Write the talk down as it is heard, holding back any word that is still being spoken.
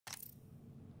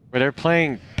Where they're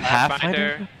playing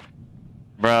Pathfinder?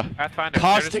 Bruh. Pathfinder.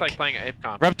 Caustic. They're just like playing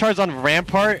Apecom. Reptar's on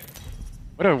Rampart?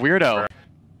 What a weirdo.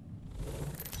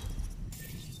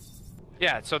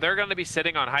 Yeah, so they're going to be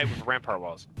sitting on height with Rampart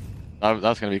walls.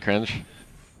 That's gonna be cringe.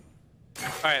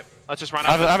 Alright, let's just run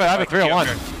out. I have a 301.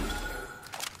 Yeah,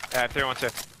 I have 301 too.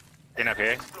 In up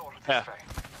here? Yeah.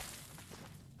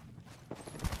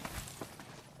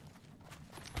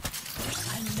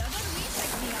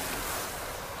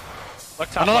 Look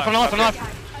top On the left.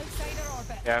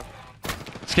 Yeah.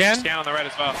 Scan. Scan on the right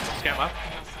as well. Scan left.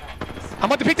 I'm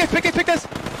about to pick this.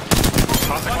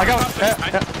 I got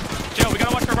it. Joe, we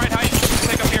gotta watch our right height.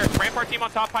 Take up here. Rampart team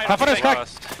on top height. Pathfinder's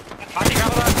cracked.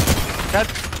 Dead.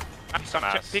 I'm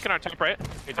peeking on top right.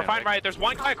 We're fine right. There's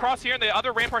one guy across here and the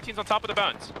other Rampart team's on top of the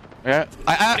bones. Yeah.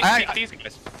 These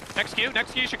guys. Next Q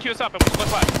you should queue us up and we'll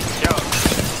split left. Yo.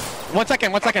 1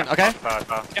 second, okay?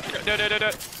 Yeah, do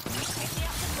it.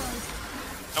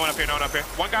 No one up here.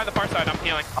 One guy on the far side, I'm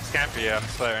healing. I'll scan for you, I'm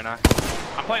slow right now.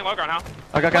 I'm playing low ground, Hal.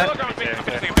 Okay. Play low ground with me. I'm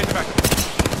facing back.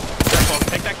 Careful,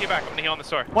 take that key back. I'm gonna heal on the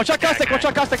store. One shot caustic.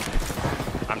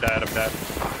 I'm dead.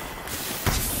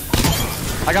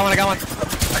 I got one.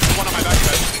 One on my back,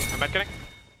 I'm med kidding.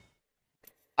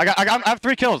 I have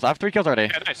 3 kills. Already.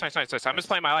 Yeah, nice. I'm just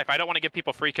playing my life. I don't want to give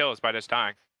people free kills by just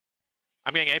dying.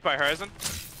 I'm getting 8 by Horizon.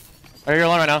 Oh, you're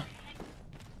alone right now.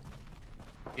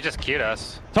 You just queued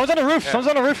us. Someone's on the roof,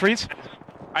 Reedz.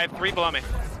 I have 3 below me.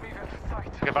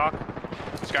 Good ball.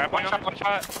 Sky One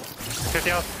shot. 50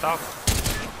 health, dog.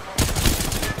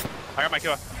 I got my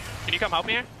kill. Can you come help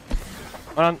me here?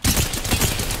 Hold on.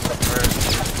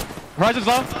 Horizon's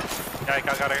low. Yeah,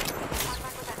 got her.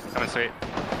 Coming sweet.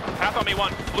 Path on me,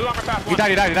 1. Blue armor path, 1. He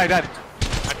died.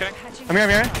 I'm kidding. I'm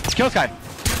here. It's kill Sky.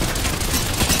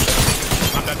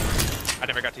 I'm dead. I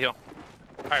never got to heal.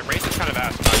 Alright, race is kind of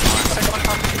ass.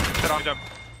 Good job.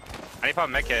 I need to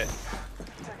make it.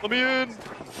 Let me in.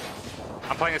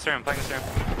 I'm playing this room.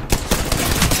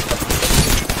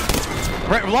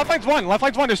 Right, left flank's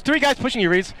one. There's 3 guys pushing you,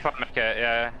 Reedz. Make it,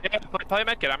 yeah. Yeah, play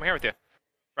medkit. I'm here with you.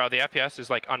 Bro, the FPS is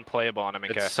like unplayable on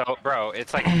MK. It's so, bro,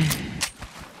 it's like,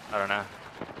 I don't know.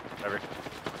 Whatever.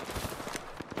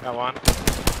 Got one.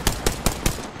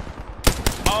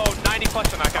 Oh, 90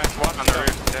 plus on that guy. One on the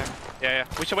roof. Yeah.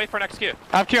 We should wait for next Q.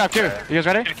 I have Q. You guys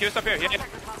ready? Yeah, Q us up here.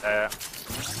 Yeah.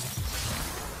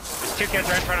 There's 2 kids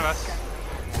right in front of us.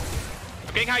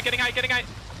 Getting height.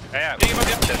 Yeah. Getting above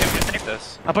the Take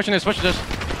this. I'm pushing this.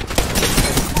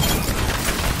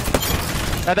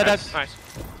 Dead. Nice.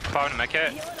 Following to make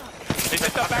it. They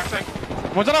just got back thing.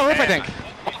 One's on our roof, I think.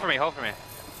 Hold for me.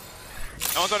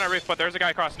 No one's on our roof, but there's a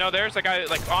guy across. No, there's a guy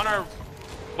like on our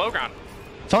low ground.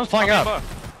 Someone's flying up.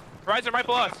 Horizon right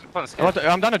below us.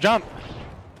 I'm done to jump.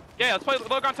 Yeah, let's play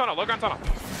low ground tunnel.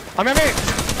 I'm here.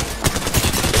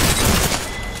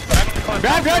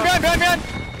 Behind.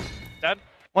 Dead.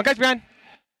 One guy's behind.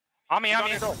 On me.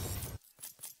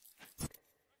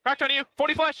 Cracked on you.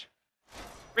 40 flash.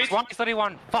 He's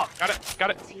 31. Fuck. Got it.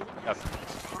 Yes.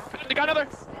 Got another.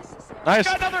 Nice.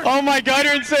 Got another. Oh my god,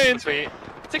 you're insane. Sweet.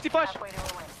 60 flash.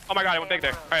 Oh my god, I went big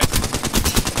there. Alright.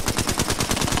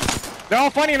 They're all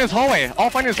fighting in this hallway.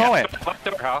 Left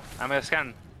door, Hal. I'm gonna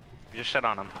scan. You just shit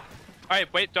on him.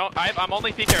 Alright, wait, don't. I'm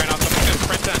only PK right now, so I'm gonna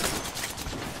sprint in.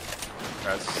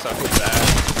 That's so bad.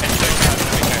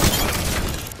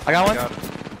 I got one.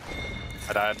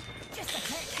 I died.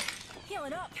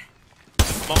 Healing up.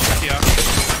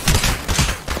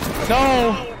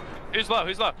 No. Who's low?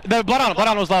 The blood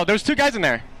on was low. There's 2 guys in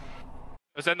there.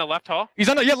 Was that in the left hall? He's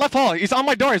on the left hall. He's on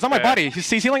my door. He's on my body. He's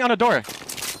healing on the door.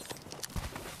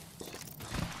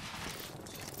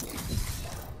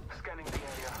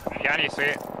 Yanni,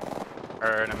 sweet.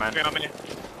 Or no man. On me.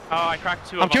 Oh, I cracked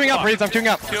 2 of them. I'm queuing up, Reedz. 2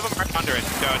 of them are under it. Dude,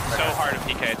 it's so hard to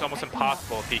PK. It's almost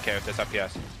impossible to PK with this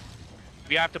FPS.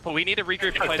 We need to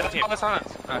regroup and play the team.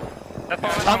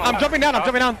 I'm jumping down.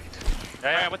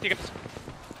 Yeah, I'm with you guys.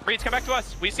 Reedz, come back to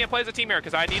us. We see him play as a team here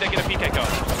because I need to get a PK kill.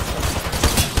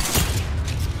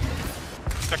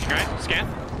 Section right. Scan.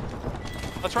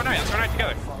 Let's run right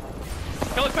together.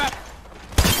 Kill his path.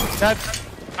 Dead.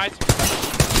 Nice.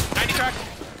 90 crack.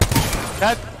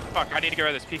 Dead. Fuck, I need to get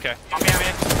rid of this PK.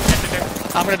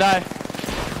 I'm gonna die.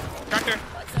 Cracked her.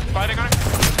 Fighting on her.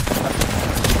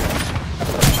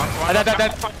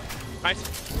 Dead. Nice.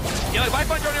 Yeah, life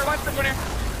line joiner.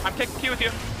 I'm kicking Q with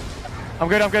you. I'm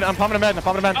good. I'm pumping a med.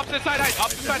 Opposite side height.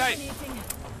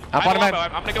 I'm pumping a med.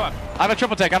 I'm gonna go up. I have a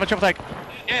triple take.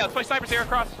 Yeah, let's play snipers here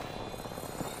across.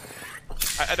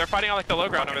 They're fighting on like the low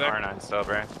ground over there. R9 still,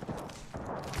 bro.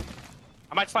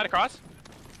 I might slide across.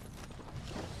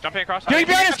 Jumping across. Getting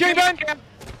behind us.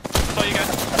 That's all you guys.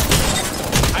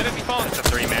 I didn't be falling. It's a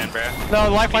 3-man, bro. No,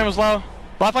 the lifeline was low.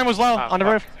 Lifeline was low on the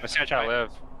roof. I'm just gonna try to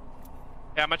live.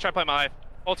 Yeah, I'm gonna try to play my life.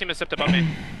 Whole team is zipped above me.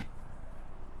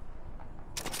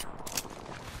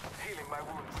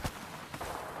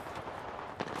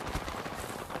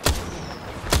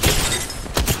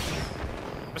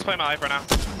 Just playing my life right now.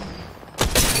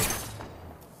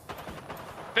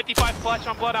 55 clutch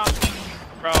on Bloodhound.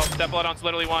 Bro, that Bloodhound's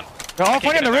literally one. They're all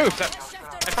fighting on the roof.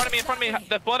 In front of me.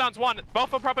 The Bloodhound's one. Both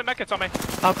of them probably mechits on me.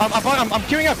 I'm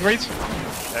queuing up, Reedz.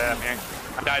 Yeah, I'm here.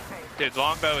 I died. Dude,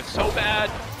 longbow is so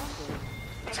bad.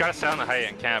 He's gotta stay on the height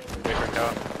and camp. Wait for a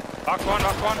kill. Box one.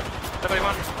 Literally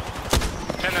one.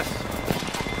 Pin this.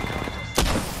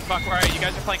 Fuck, alright, you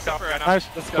guys are playing cover right now. Nice.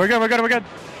 We're good.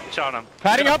 Shot him.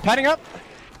 Padding up.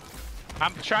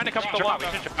 I'm trying to come to the wall.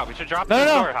 We should drop No. the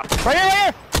door. Right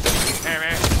here. Here,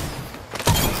 man.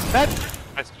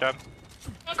 Nice job.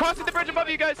 Crossing the bridge above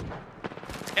you guys.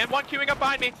 And one queuing up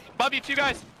behind me. Above you, two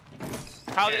guys.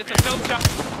 It's a field shot.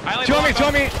 Two on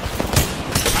me. I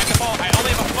can fall. I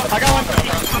only have a foot. I got one.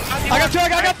 I got two.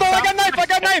 I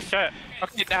got knife. Shit.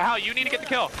 Okay, now Hal, you need to get the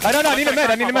kill. I don't know. I need a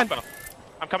mid.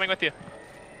 I'm coming with you.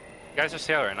 You guys are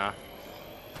sail right now.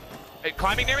 Hey,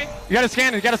 climbing near me? You gotta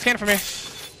scan for me.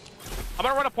 I'm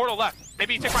gonna run a portal left.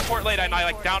 Maybe you take my port late and I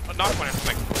like down knock one or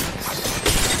something.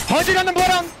 100 on the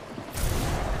Bloodhound.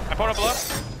 I portal below.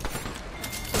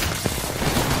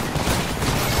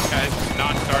 Guys,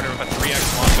 non-starter with a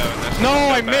 3x longbow in this. No,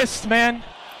 I missed, man.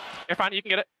 You're fine, you can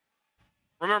get it.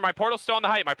 Remember, my portal's still on the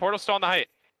height.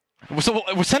 So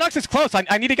Senox is close.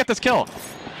 I need to get this kill.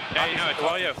 Yeah, you know, it's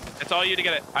all you. It's all you to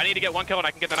get it. I need to get one kill and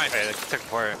I can get the knife. Hey, they took the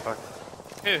port. Fuck.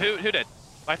 Who did?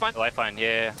 Lifeline? Lifeline,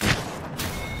 yeah.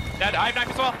 Dead. I have knife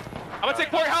as well. I'm gonna take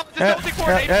port. Help! Just don't take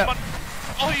port. Yeah.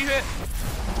 Oh, you hit.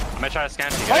 I'm gonna try to scan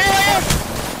if you Right get it. here.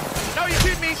 No, you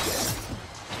shoot me.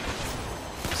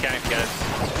 Scanning if you get it.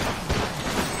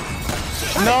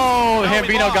 No, we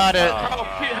Hambino lost. got it.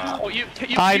 Oh, you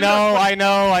I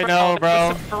know,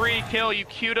 bro. It's a free kill. You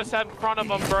queued us in front of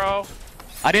him, bro.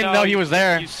 I didn't know he was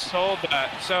there. You sold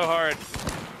that so hard.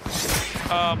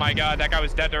 Oh my god, that guy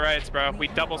was dead to rights, bro. We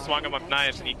double swung him with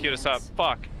knives and he queued us up.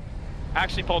 Fuck.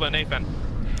 Actually pulled a Nathan.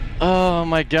 Oh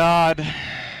my god.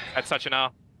 That's such an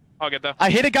L. All good though. I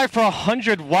hit a guy for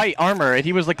 100 white armor and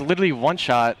he was like literally one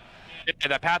shot. Yeah,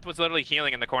 that path was literally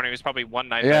healing in the corner. He was probably one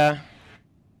knife. Yeah.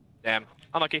 Damn.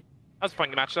 Unlucky. I was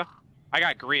playing the match though. I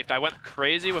got griefed. I went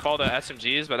crazy with all the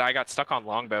SMGs, but I got stuck on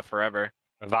longbow forever.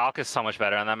 Valk is so much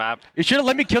better on that map. You should have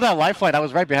let me kill that lifeline. I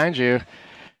was right behind you.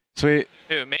 Sweet.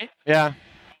 Who, me? Yeah.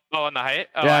 Oh, on the height?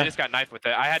 Oh, yeah. I just got knifed with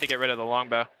it. I had to get rid of the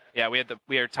longbow. Yeah,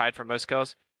 we are tied for most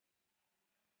kills.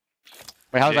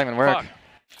 Wait, how does that even work?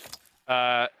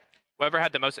 Whoever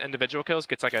had the most individual kills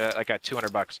gets like a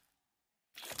 $200.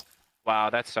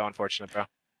 Wow, that's so unfortunate, bro.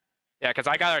 Yeah, because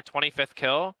I got our 25th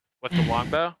kill with the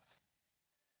longbow.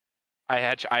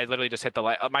 I literally just hit the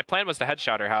light. My plan was to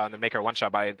headshot her, and then make her one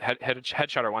shot, but I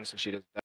headshot her once and she did.